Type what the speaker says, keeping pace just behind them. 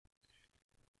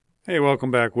Hey, welcome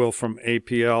back. Will from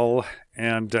APL,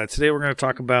 and today we're going to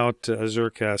talk about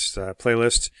Azuracast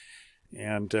playlist.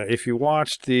 And if you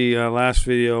watched the last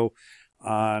video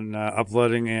on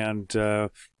uploading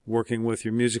and working with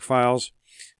your music files,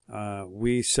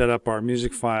 we set up our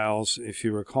music files. If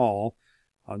you recall,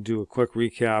 I'll do a quick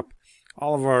recap.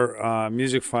 All of our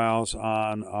music files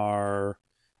on our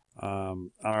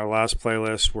last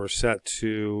playlist were set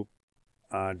to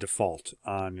default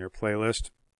on your playlist.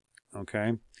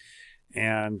 Okay.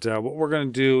 And what we're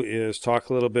going to do is talk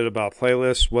a little bit about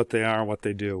playlists, what they are, and what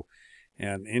they do.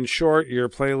 And in short, your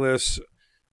playlists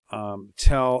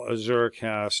tell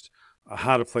Azuracast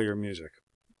how to play your music.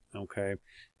 Okay.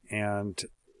 And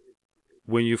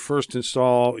when you first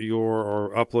install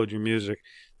or upload your music,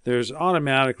 there's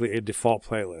automatically a default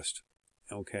playlist.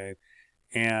 Okay.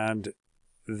 And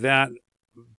that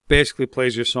basically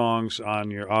plays your songs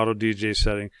on your auto DJ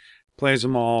setting, plays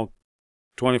them all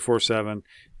 24/7.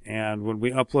 And when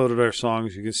we uploaded our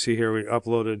songs, you can see here we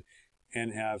uploaded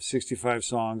and have 65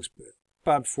 songs,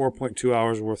 about 4.2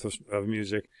 hours worth of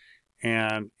music,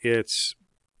 and it's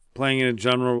playing in a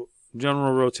general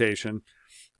rotation.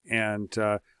 And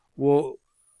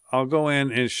I'll go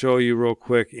in and show you real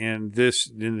quick in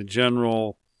the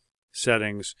general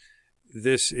settings.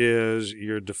 This is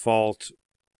your default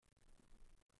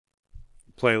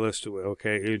playlist,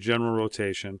 okay, a general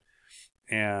rotation,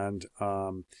 and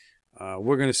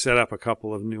we're going to set up a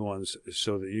couple of new ones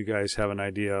so that you guys have an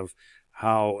idea of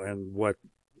how and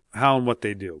what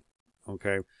they do.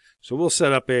 Okay, so we'll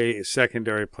set up a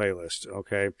secondary playlist.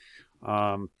 Okay,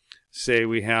 say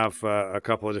we have a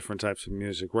couple of different types of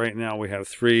music. Right now we have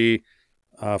three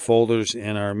folders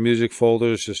in our music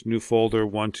folders, just new folder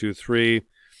 1, 2, 3,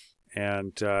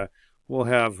 and we'll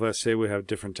have, let's say we have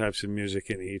different types of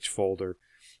music in each folder,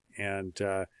 and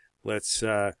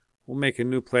we'll make a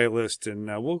new playlist, and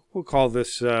we'll call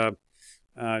this,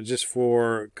 just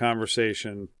for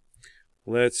conversation,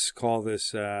 let's call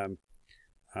this,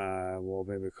 we'll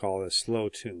maybe call this Slow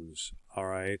Tunes, all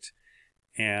right?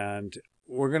 And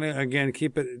we're going to, again,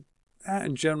 keep it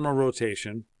in general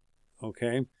rotation,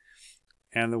 okay?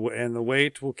 And the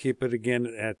weight, we'll keep it, again,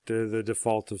 at the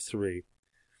default of 3.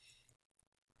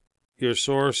 Your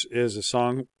source is a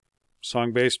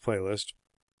song-based playlist.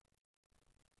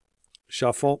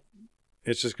 Shuffle.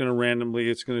 It's just going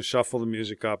to shuffle the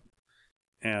music up,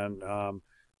 and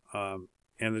the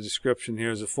description here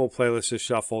is a full playlist is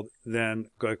shuffled, then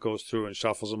it goes through and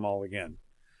shuffles them all again.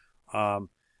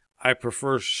 I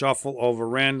prefer shuffle over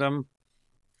random.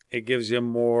 It gives you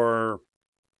more,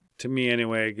 to me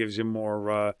anyway, it gives you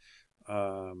more,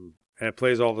 and it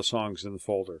plays all the songs in the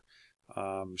folder.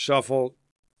 Shuffle,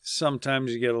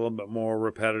 sometimes you get a little bit more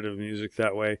repetitive music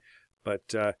that way,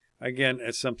 but again,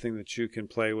 it's something that you can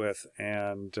play with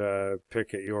and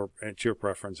pick at your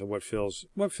preference and what feels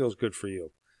good for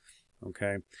you.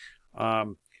 Okay.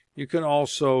 You can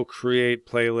also create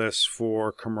playlists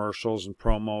for commercials and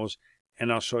promos,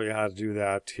 and I'll show you how to do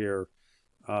that here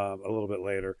a little bit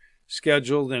later.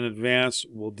 Scheduled in advance,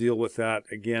 we'll deal with that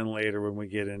again later when we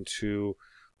get into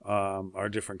our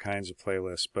different kinds of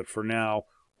playlists. But for now,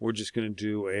 we're just going to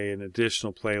do an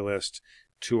additional playlist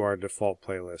to our default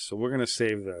playlist. So we're going to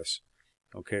save this.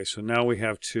 Okay, so now we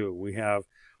have two. We have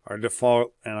our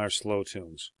default and our slow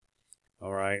tunes.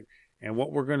 All right, and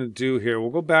what we're going to do here,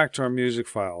 we'll go back to our music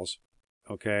files.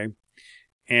 Okay,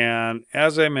 and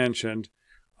as I mentioned,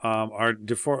 our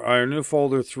new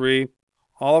folder 3,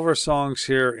 all of our songs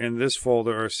here in this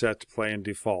folder are set to play in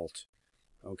default.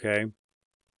 Okay,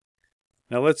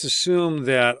 now let's assume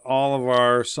that all of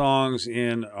our songs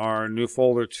in our new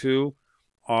folder 2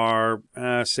 are,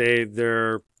 say,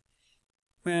 they're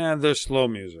slow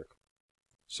music.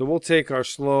 So we'll take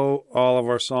all of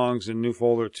our songs in new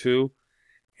folder 2,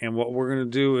 and what we're going to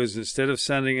do is, instead of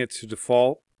sending it to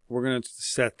default, we're going to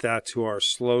set that to our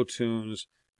slow tunes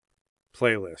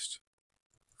playlist.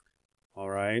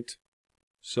 All right.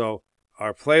 So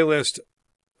our playlist,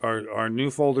 our new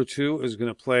folder 2 is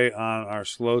going to play on our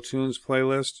slow tunes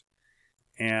playlist,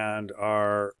 and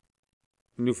our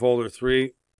new folder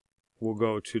 3 will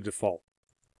go to default,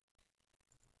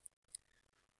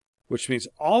 which means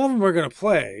all of them are going to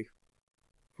play.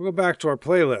 If we go back to our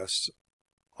playlist,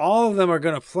 all of them are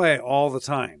going to play all the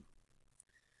time.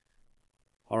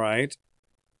 All right.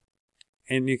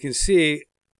 And you can see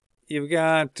you've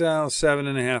got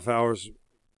 7.5 hours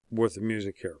worth of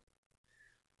music here.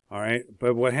 All right.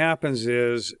 But what happens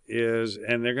is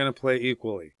and they're going to play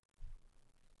equally.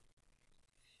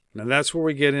 Now that's where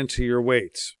we get into your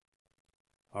weights.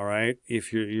 All right.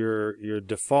 If your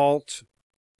default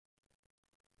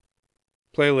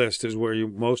playlist is where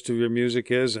most of your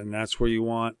music is, and that's where you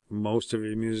want most of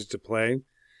your music to play,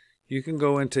 you can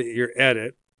go into your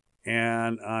edit,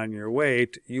 and on your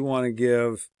weight, you want to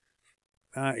give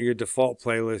your default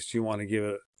playlist, you want to give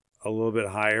it a little bit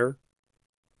higher,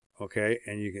 okay,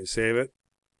 and you can save it.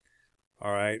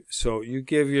 All right, so you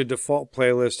give your default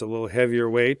playlist a little heavier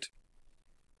weight,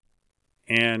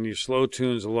 and your slow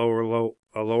tunes a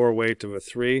lower weight of a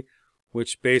 3,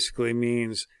 which basically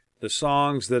means the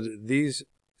songs these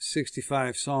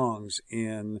 65 songs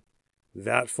in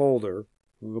that folder.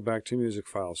 We'll go back to music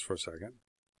files for a second.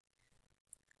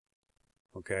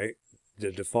 Okay,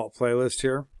 the default playlist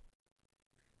here.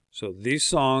 So these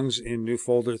songs in new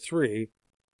folder 3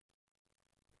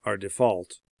 are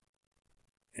default,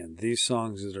 and these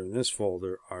songs that are in this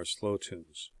folder are slow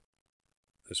tunes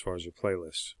as far as your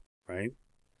playlist, right?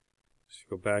 So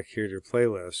you go back here to your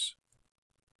playlist,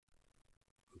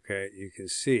 okay, you can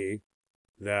see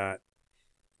that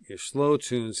your slow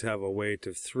tunes have a weight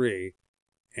of 3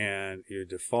 and your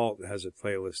default has a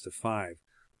playlist of 5,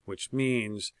 which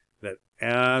means that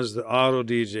as the auto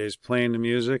DJ is playing the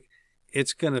music,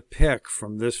 it's going to pick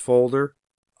from this folder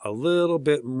a little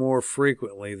bit more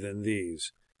frequently than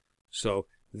these. So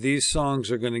these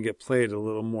songs are going to get played a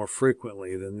little more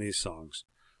frequently than these songs.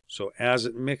 So as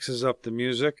it mixes up the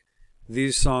music,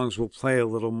 these songs will play a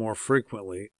little more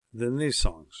frequently than these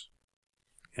songs.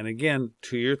 And again,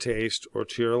 to your taste or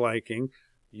to your liking,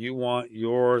 you want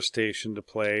your station to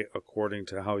play according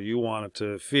to how you want it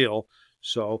to feel.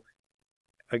 So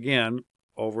again,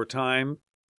 over time,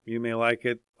 you may like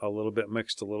it a little bit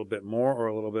mixed a little bit more or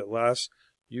a little bit less.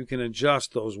 You can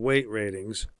adjust those weight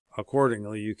ratings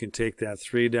accordingly. You can take that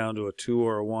 3 down to a 2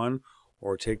 or a 1,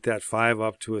 or take that 5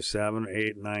 up to a 7,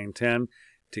 8, 9, 10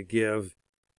 to give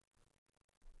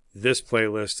this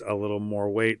playlist a little more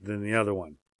weight than the other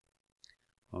one.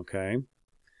 Okay?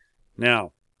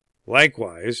 Now,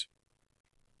 likewise,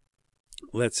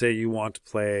 let's say you want to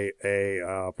play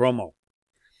a promo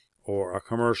or a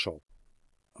commercial.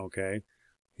 Okay?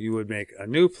 You would make a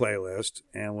new playlist,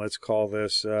 and let's call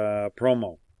this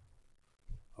promo.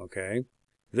 Okay?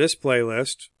 This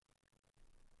playlist,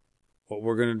 what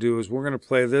we're going to do is we're going to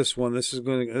play this one. This is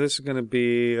going to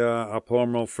be a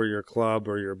promo for your club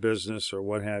or your business or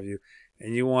what have you,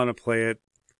 and you want to play it,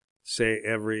 say,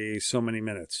 every so many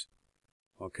minutes.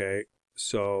 Okay?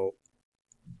 So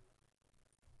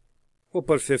we'll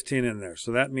put 15 in there.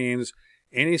 So that means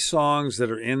any songs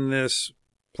that are in this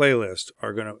playlist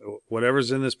are going to,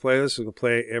 whatever's in this playlist is going to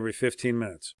play every 15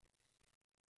 minutes.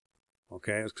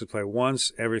 Okay, it's going to play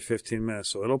once every 15 minutes.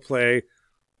 So it'll play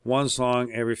one song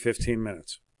every 15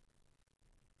 minutes.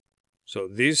 So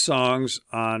these songs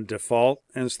on default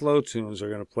and slow tunes are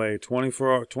going to play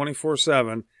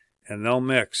 24/7, and they'll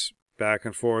mix back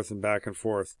and forth and back and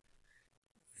forth.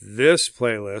 This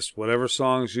playlist, whatever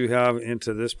songs you have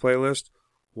into this playlist,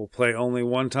 will play only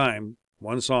one time,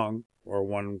 one song or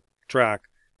one track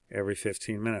every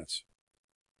 15 minutes.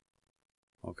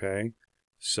 Okay?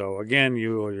 So again,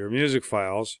 your music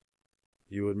files,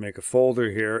 you would make a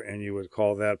folder here and you would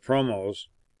call that promos.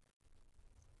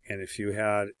 And if you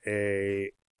had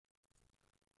a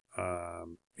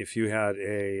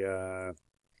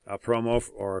promo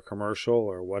or a commercial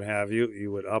or what have you,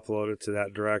 you would upload it to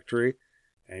that directory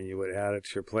and you would add it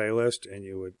to your playlist, and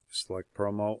you would select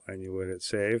promo and you would hit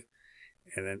save.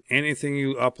 And then anything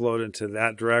you upload into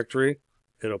that directory,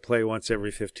 it'll play once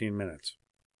every 15 minutes.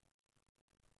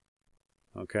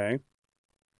 Okay?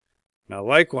 Now,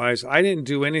 likewise, I didn't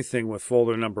do anything with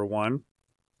folder number 1.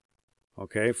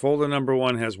 Okay? Folder number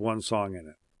 1 has one song in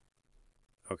it.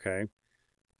 Okay?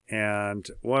 And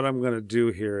what I'm going to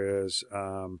do here is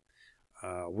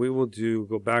we will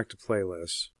go back to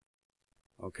playlists.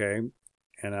 Okay?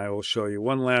 And I will show you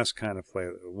one kind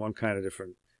of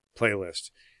different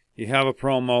playlist. You have a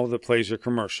promo that plays your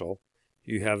commercial.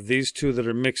 You have these two that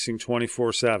are mixing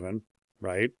 24/7,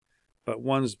 right? But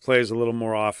one plays a little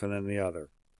more often than the other.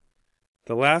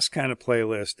 The last kind of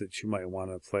playlist that you might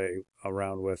want to play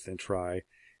around with and try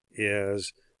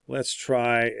is, let's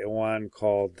try one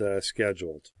called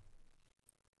Scheduled.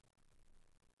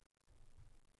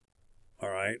 All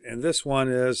right, and this one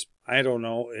is, I don't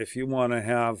know, if you want to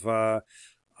have,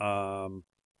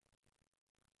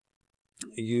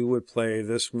 you would play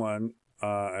this one,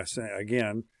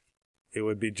 again, it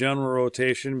would be general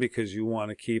rotation because you want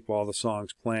to keep all the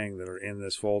songs playing that are in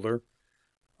this folder.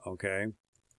 Okay.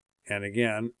 And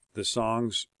again, the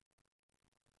songs,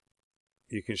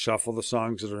 you can shuffle the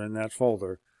songs that are in that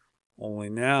folder. Only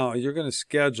now you're going to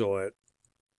schedule it.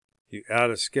 You add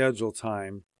a schedule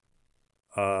time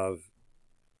of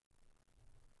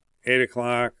 8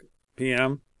 o'clock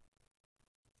p.m.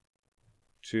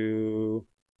 to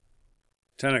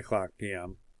 10 o'clock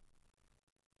p.m.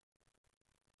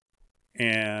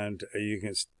 And you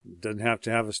can, doesn't have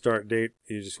to have a start date.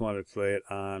 You just want to play it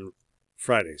on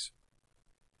Fridays.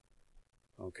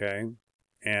 Okay.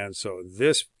 And so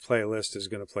this playlist is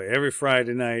going to play every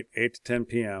Friday night, 8 to 10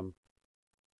 p.m.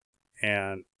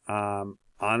 And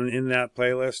in that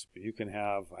playlist, you can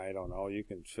have, I don't know, you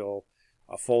can fill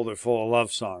a folder full of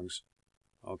love songs.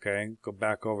 Okay. Go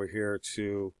back over here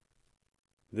to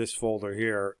this folder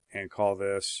here and call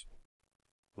this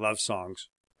love songs,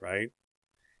 right?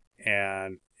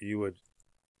 And you would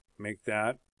make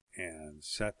that and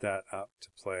set that up to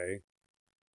play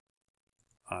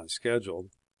on scheduled.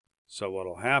 So what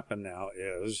will happen now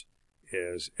is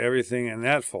everything in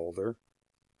that folder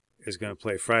is going to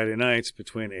play Friday nights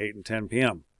between 8 and 10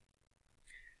 p.m.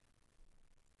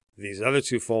 These other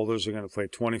two folders are going to play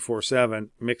 24/7,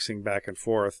 mixing back and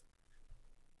forth,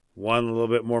 one a little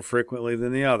bit more frequently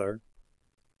than the other,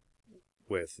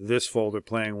 with this folder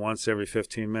playing once every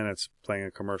 15 minutes, playing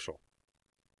a commercial.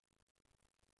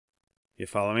 You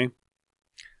follow me?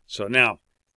 So now,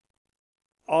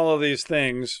 all of these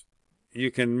things,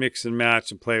 you can mix and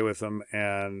match and play with them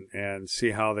and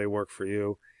see how they work for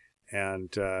you,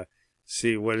 and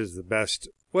see what is the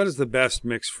best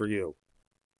mix for you.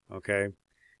 Okay?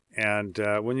 And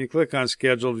when you click on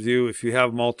scheduled view, if you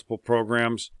have multiple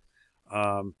programs,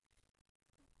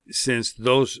 since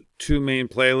those two main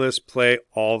playlists play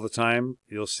all the time,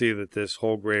 you'll see that this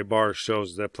whole gray bar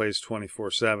shows that plays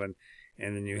 24/7,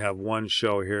 and then you have one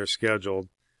show here scheduled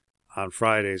on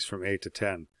Fridays from 8 to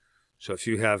 10. So if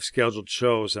you have scheduled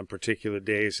shows on particular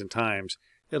days and times,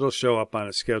 it'll show up on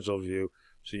a scheduled view,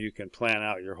 so you can plan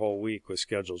out your whole week with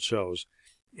scheduled shows,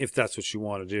 if that's what you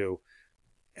want to do,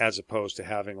 as opposed to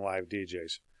having live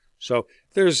DJs. So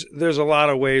there's a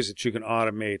lot of ways that you can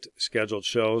automate scheduled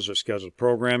shows or scheduled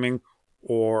programming,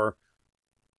 or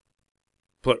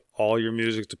put all your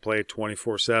music to play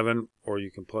 24/7, or you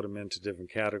can put them into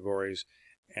different categories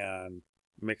and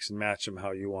mix and match them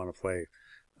how you want to play.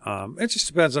 It just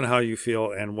depends on how you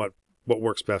feel and what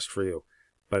works best for you.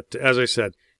 But as I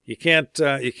said, you can't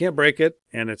break it,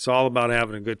 and it's all about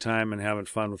having a good time and having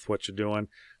fun with what you're doing.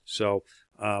 So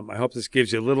I hope this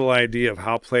gives you a little idea of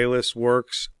how playlists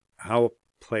work,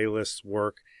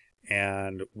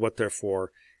 and what they're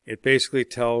for. It basically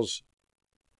tells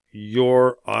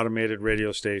your automated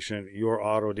radio station, your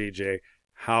auto DJ,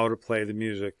 how to play the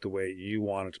music the way you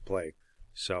want it to play.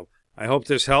 So I hope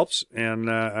this helps, and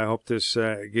I hope this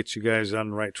gets you guys on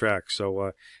the right track.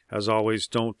 So as always,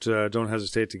 don't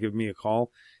hesitate to give me a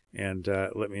call and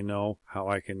let me know how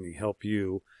I can help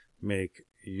you make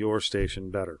your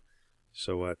station better.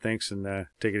 So thanks, and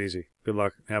take it easy. Good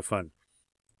luck. Have fun.